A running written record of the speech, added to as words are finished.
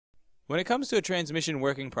When it comes to a transmission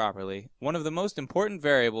working properly, one of the most important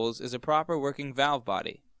variables is a proper working valve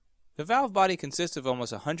body. The valve body consists of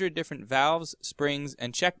almost 100 different valves, springs,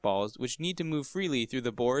 and check balls which need to move freely through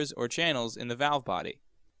the bores or channels in the valve body.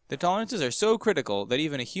 The tolerances are so critical that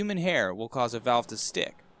even a human hair will cause a valve to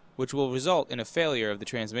stick, which will result in a failure of the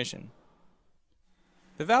transmission.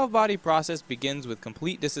 The valve body process begins with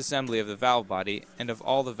complete disassembly of the valve body and of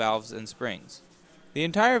all the valves and springs. The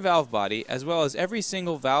entire valve body, as well as every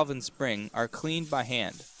single valve and spring, are cleaned by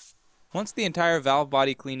hand. Once the entire valve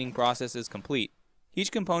body cleaning process is complete, each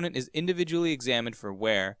component is individually examined for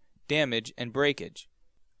wear, damage, and breakage.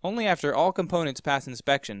 Only after all components pass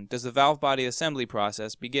inspection does the valve body assembly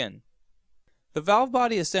process begin. The valve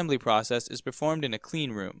body assembly process is performed in a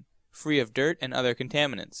clean room, free of dirt and other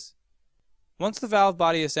contaminants. Once the valve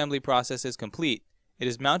body assembly process is complete, it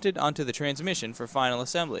is mounted onto the transmission for final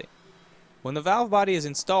assembly. When the valve body is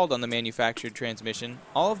installed on the manufactured transmission,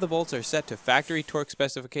 all of the bolts are set to factory torque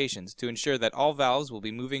specifications to ensure that all valves will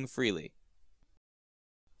be moving freely.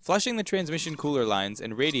 Flushing the transmission cooler lines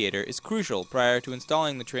and radiator is crucial prior to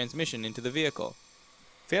installing the transmission into the vehicle.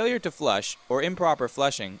 Failure to flush, or improper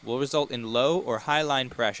flushing, will result in low or high line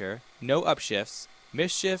pressure, no upshifts,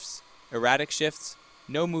 missed shifts, erratic shifts,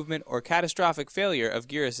 no movement, or catastrophic failure of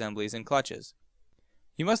gear assemblies and clutches.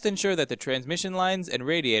 You must ensure that the transmission lines and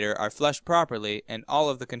radiator are flushed properly and all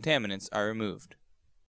of the contaminants are removed.